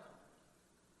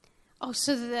 Oh,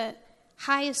 so the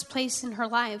highest place in her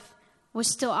life was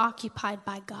still occupied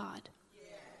by God.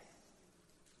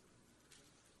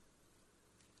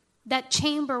 That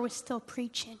chamber was still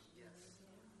preaching.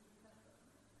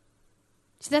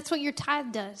 So that's what your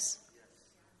tithe does.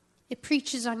 It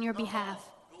preaches on your behalf.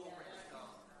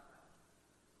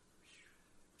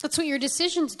 That's what your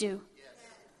decisions do.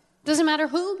 Doesn't matter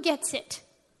who gets it.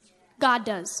 God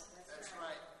does.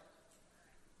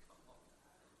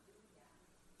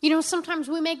 You know, sometimes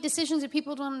we make decisions that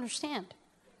people don't understand.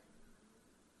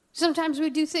 Sometimes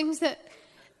we do things that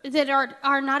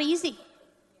are not easy.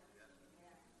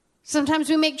 Sometimes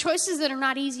we make choices that are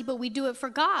not easy, but we do it for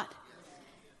God.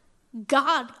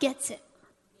 God gets it.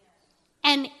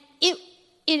 And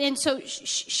so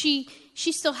she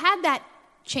still had that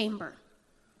chamber.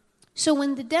 So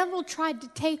when the devil tried to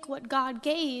take what God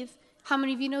gave, how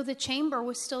many of you know the chamber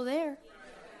was still there?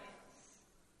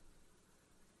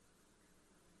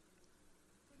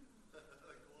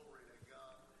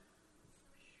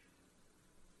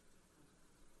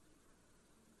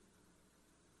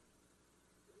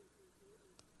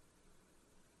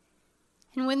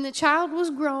 And when the child was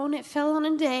grown, it fell on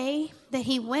a day that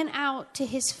he went out to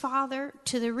his father,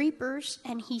 to the reapers,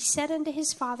 and he said unto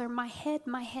his father, my head,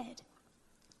 my head.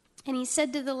 And he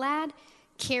said to the lad,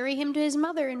 carry him to his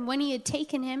mother. And when he had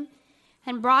taken him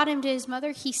and brought him to his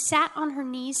mother, he sat on her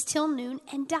knees till noon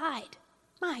and died.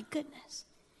 My goodness.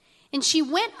 And she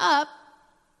went up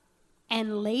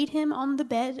and laid him on the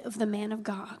bed of the man of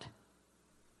God,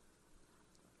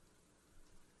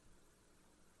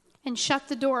 and shut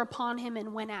the door upon him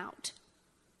and went out.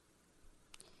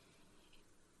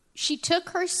 She took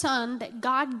her son that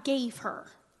God gave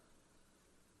her,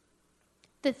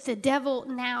 that the devil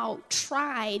now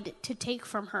tried to take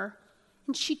from her,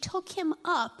 and she took him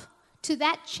up to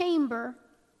that chamber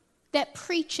that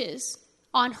preaches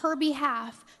on her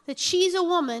behalf that she's a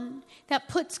woman that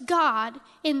puts God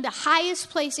in the highest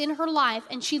place in her life,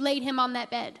 and she laid him on that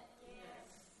bed.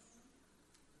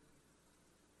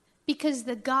 Because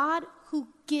the God who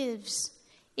gives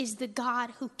is the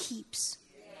God who keeps.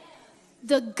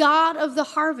 The God of the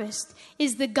harvest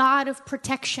is the God of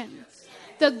protection.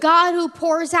 The God who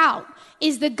pours out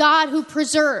is the God who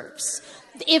preserves.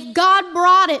 If God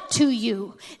brought it to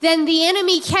you, then the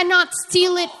enemy cannot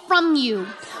steal it from you.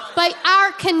 But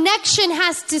our connection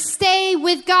has to stay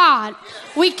with God.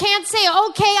 We can't say,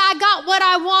 okay, I got what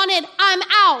I wanted, I'm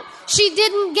out. She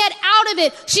didn't get out of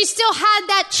it. She still had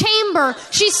that chamber.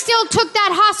 She still took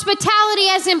that hospitality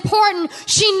as important.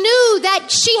 She knew that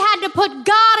she had to put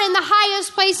God in the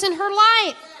highest place in her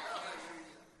life.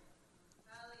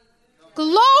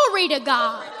 Glory to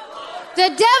God. The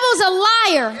devil's a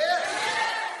liar.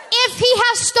 If he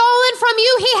has stolen from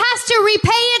you, he has to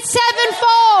repay it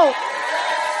sevenfold.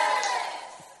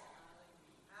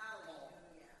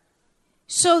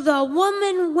 So the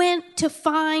woman went to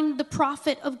find the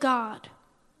prophet of God.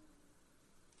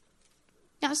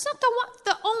 Now, it's not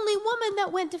the only woman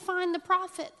that went to find the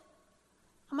prophet.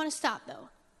 I'm going to stop, though.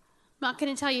 I'm not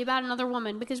going to tell you about another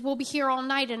woman because we'll be here all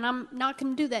night, and I'm not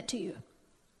going to do that to you.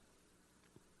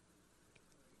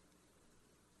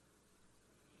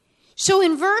 So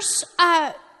in verse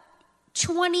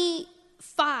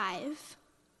 25,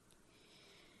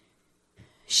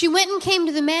 she went and came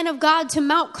to the man of God to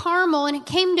Mount Carmel, and it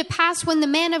came to pass when the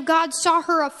man of God saw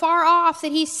her afar off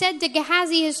that he said to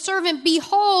Gehazi his servant,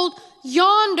 behold,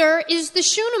 yonder is the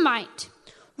Shunammite.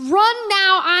 Run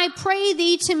now, I pray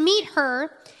thee, to meet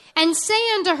her, and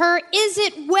say unto her, is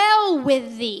it well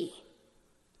with thee?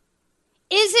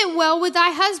 Is it well with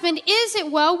thy husband? Is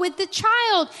it well with the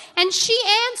child? And she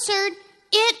answered,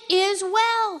 it is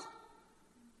well.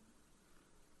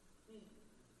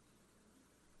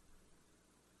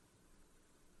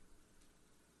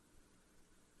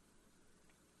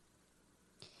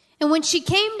 And when she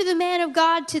came to the man of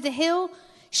God to the hill,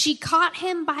 she caught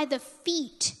him by the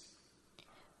feet.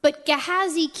 But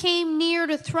Gehazi came near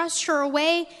to thrust her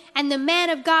away, and the man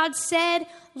of God said,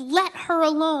 let her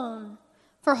alone.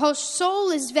 For her soul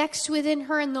is vexed within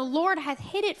her, and the Lord hath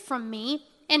hid it from me,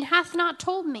 and hath not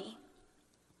told me.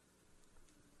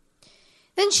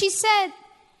 Then she said,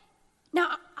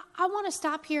 now I want to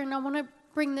stop here, and I want to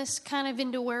bring this kind of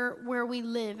into where we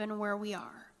live and where we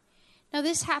are. Now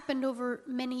this happened over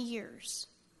many years.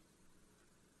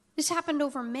 This happened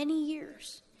over many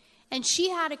years. And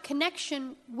she had a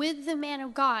connection with the man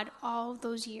of God all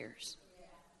those years.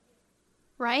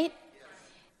 Right?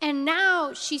 And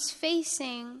now she's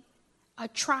facing a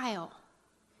trial.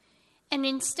 And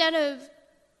instead of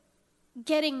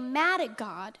getting mad at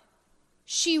God,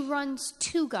 she runs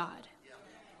to God.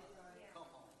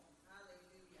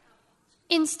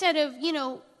 Instead of,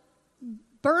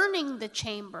 burning the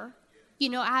chamber,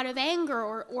 out of anger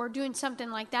or doing something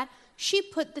like that, she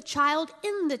put the child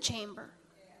in the chamber.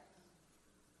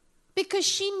 Because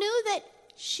she knew that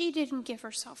she didn't give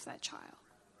herself that child.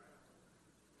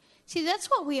 See, that's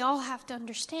what we all have to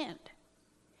understand.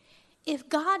 If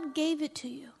God gave it to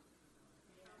you,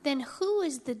 then who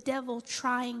is the devil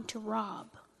trying to rob?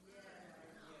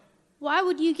 Why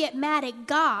would you get mad at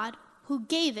God who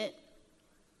gave it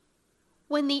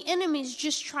when the enemy's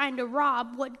just trying to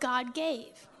rob what God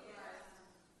gave?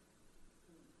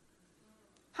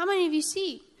 How many of you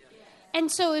see? And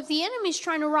so if the enemy's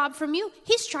trying to rob from you,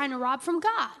 he's trying to rob from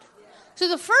God. So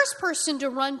the first one to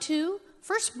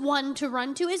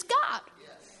run to is God.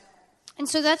 And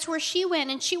so that's where she went,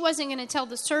 and she wasn't going to tell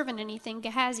the servant anything,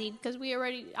 Gehazi, because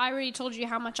I already told you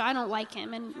how much I don't like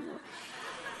him, and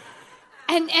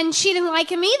she didn't like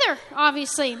him either,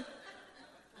 obviously.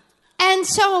 And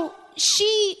so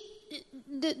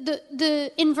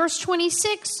in verse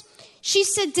 26, she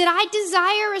said, did I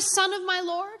desire a son of my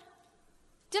Lord?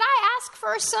 Did I ask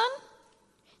for a son?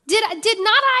 Did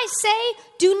not I say,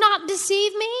 do not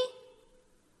deceive me?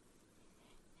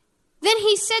 Then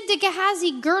he said to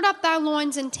Gehazi, gird up thy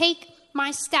loins and take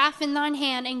my staff in thine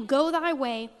hand and go thy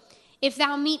way. If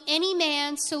thou meet any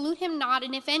man, salute him not,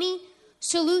 and if any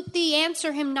salute thee,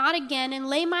 answer him not again, and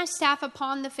lay my staff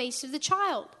upon the face of the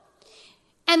child.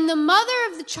 And the mother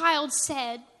of the child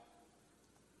said,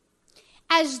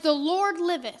 as the Lord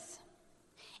liveth,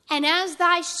 and as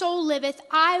thy soul liveth,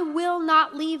 I will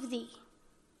not leave thee.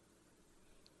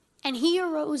 And he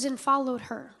arose and followed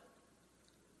her.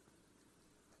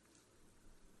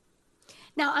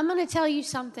 Now, I'm going to tell you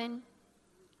something,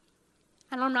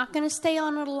 and I'm not going to stay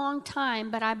on it a long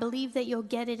time, but I believe that you'll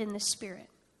get it in the spirit.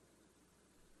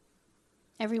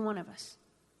 Every one of us.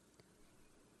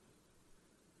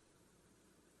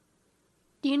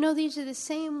 Do you know these are the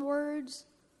same words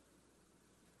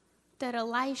that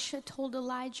Elisha told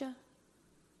Elijah?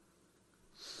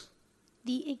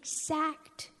 The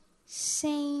exact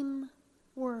same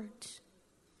words.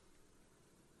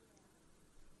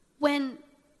 When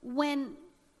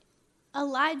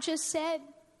Elijah said,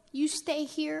 "You stay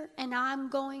here and I'm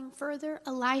going further,"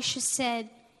 Elisha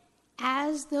said,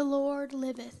 "As the Lord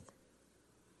liveth,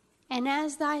 and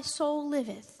as thy soul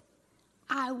liveth,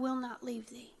 I will not leave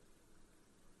thee."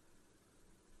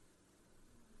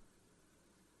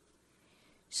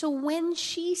 So when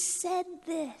she said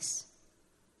this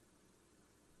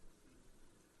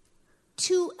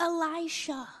to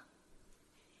Elisha,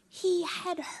 he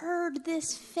had heard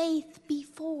this faith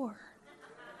before.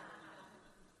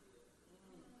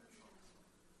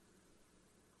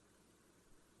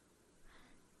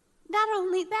 Not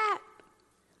only that,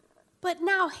 but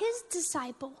now his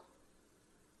disciple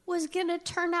was going to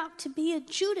turn out to be a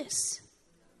Judas.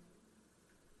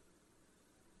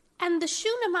 And the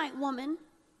Shunammite woman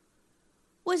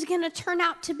was going to turn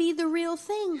out to be the real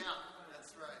thing. Yeah,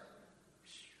 that's right.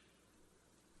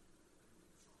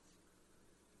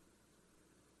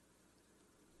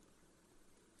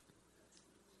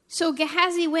 So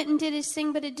Gehazi went and did his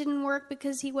thing, but it didn't work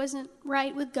because he wasn't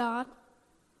right with God.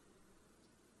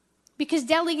 Because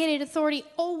delegated authority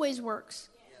always works.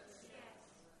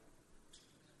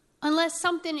 Unless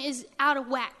something is out of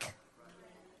whack.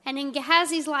 And in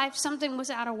Gehazi's life, something was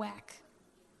out of whack.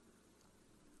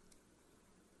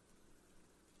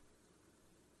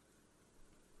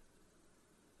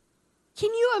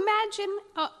 Can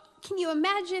you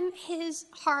imagine his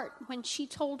heart when she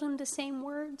told him the same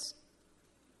words?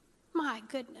 My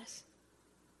goodness.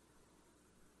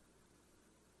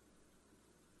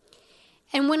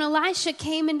 And when Elisha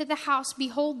came into the house,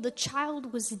 behold, the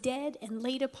child was dead and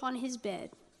laid upon his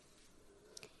bed.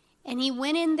 And he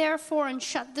went in therefore and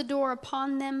shut the door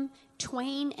upon them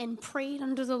twain and prayed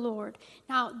unto the Lord.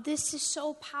 Now, this is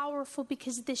so powerful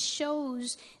because this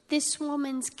shows this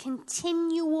woman's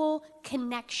continual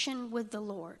connection with the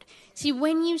Lord. See,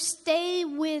 when you stay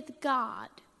with God,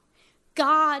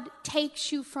 God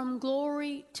takes you from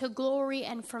glory to glory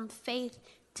and from faith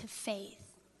to faith.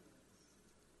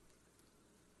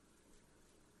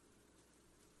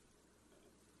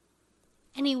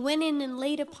 And he went in and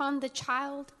laid upon the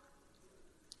child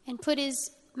and put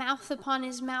his mouth upon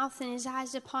his mouth and his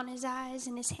eyes upon his eyes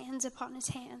and his hands upon his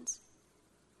hands.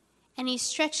 And he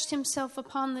stretched himself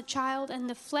upon the child, and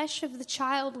the flesh of the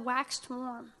child waxed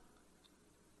warm.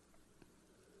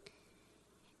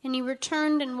 And he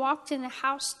returned and walked in the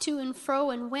house to and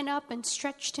fro and went up and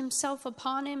stretched himself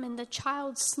upon him, and the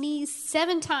child sneezed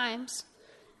 7 times.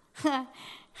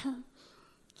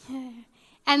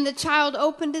 And the child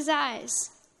opened his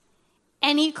eyes.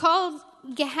 And he called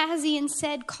Gehazi and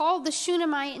said, "Call the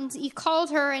Shunammite." And he called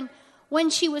her, and when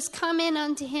she was come in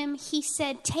unto him, he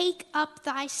said, "Take up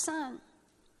thy son."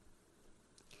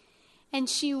 And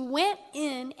she went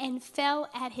in and fell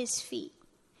at his feet,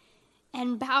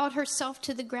 and bowed herself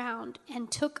to the ground,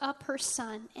 and took up her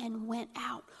son, and went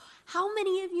out. How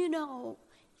many of you know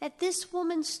that this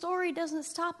woman's story doesn't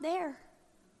stop there?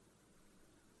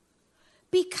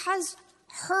 Because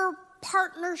her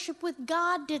partnership with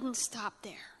God didn't stop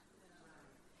there.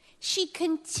 She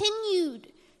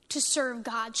continued to serve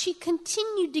God. She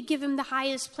continued to give him the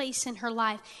highest place in her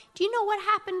life. Do you know what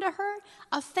happened to her?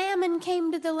 A famine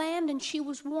came to the land and she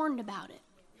was warned about it.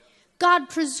 God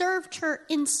preserved her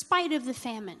in spite of the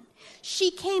famine.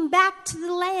 She came back to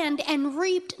the land and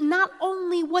reaped not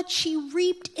only what she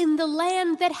reaped in the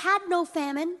land that had no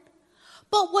famine,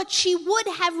 but what she would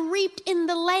have reaped in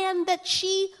the land that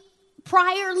she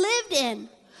prior lived in.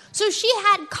 So she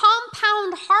had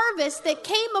compound harvest that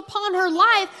came upon her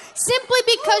life simply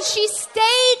because she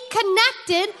stayed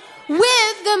connected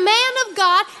with the man of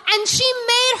God, and she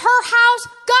made her house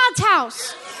God's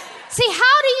house. See,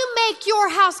 how do you make your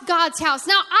house God's house?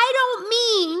 Now, I don't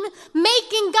mean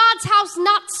making God's house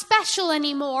not special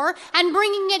anymore and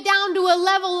bringing it down to a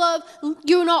level of,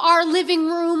 our living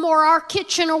room or our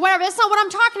kitchen or whatever. That's not what I'm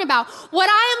talking about. What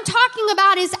I am talking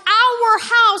about is our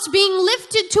house being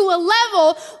lifted to a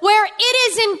level where it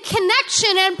is in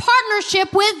connection and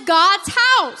partnership with God's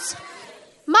house.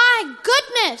 My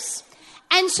goodness.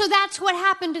 And so that's what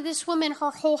happened to this woman.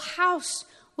 Her whole house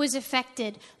was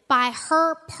affected by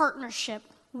her partnership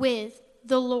with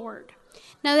the Lord.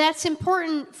 Now that's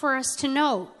important for us to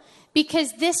know,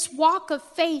 because this walk of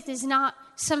faith is not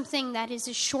something that is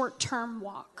a short-term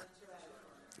walk.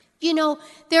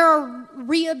 There are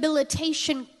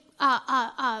rehabilitation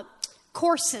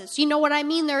courses. You know what I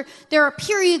mean? There are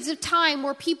periods of time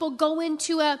where people go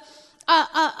into a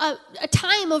a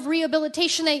time of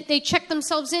rehabilitation. They check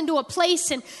themselves into a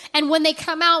place, and when they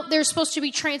come out, they're supposed to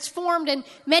be transformed, and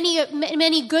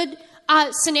many good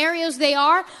scenarios they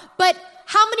are. But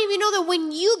how many of you know that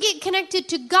when you get connected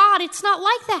to God, it's not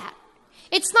like that?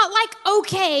 It's not like,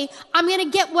 okay, I'm going to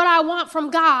get what I want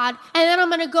from God, and then I'm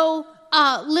going to go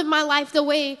live my life the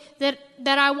way that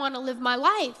I want to live my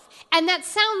life. And that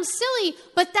sounds silly,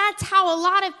 but that's how a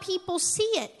lot of people see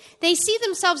it. They see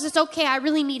themselves as, okay, I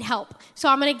really need help, so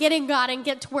I'm going to get in God and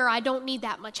get to where I don't need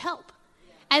that much help.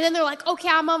 And then they're like, okay,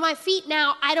 I'm on my feet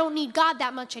now. I don't need God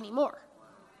that much anymore.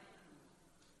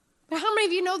 But how many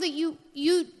of you know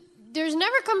that there's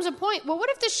never comes a point, well, what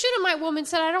if this Shunammite woman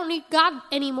said, I don't need God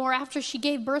anymore after she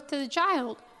gave birth to the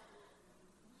child?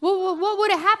 What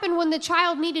would have happened when the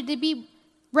child needed to be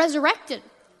resurrected?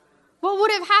 What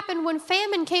would have happened when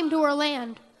famine came to her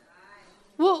land?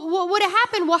 What would have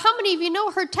happened? Well, how many of you know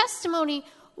her testimony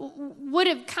would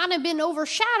have kind of been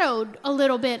overshadowed a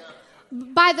little bit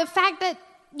by the fact that,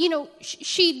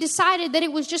 she decided that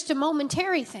it was just a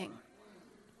momentary thing.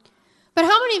 But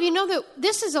how many of you know that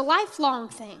this is a lifelong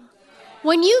thing?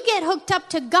 When you get hooked up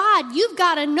to God, you've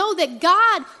got to know that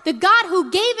God, the God who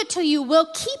gave it to you, will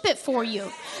keep it for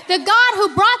you. The God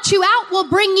who brought you out will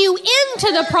bring you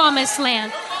into the promised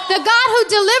land. The God who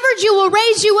delivered you will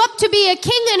raise you up to be a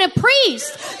king and a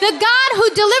priest. The God who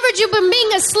delivered you from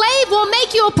being a slave will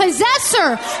make you a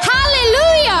possessor.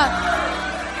 Hallelujah.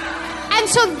 And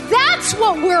so that's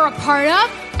what we're a part of,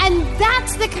 and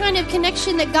that's the kind of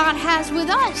connection that God has with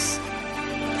us.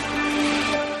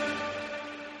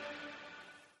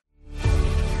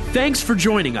 Thanks for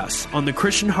joining us on the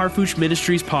Christian Harfouche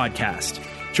Ministries podcast.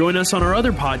 Join us on our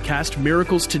other podcast,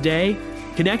 Miracles Today.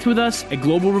 Connect with us at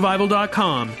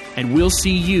globalrevival.com, and we'll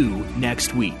see you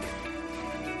next week.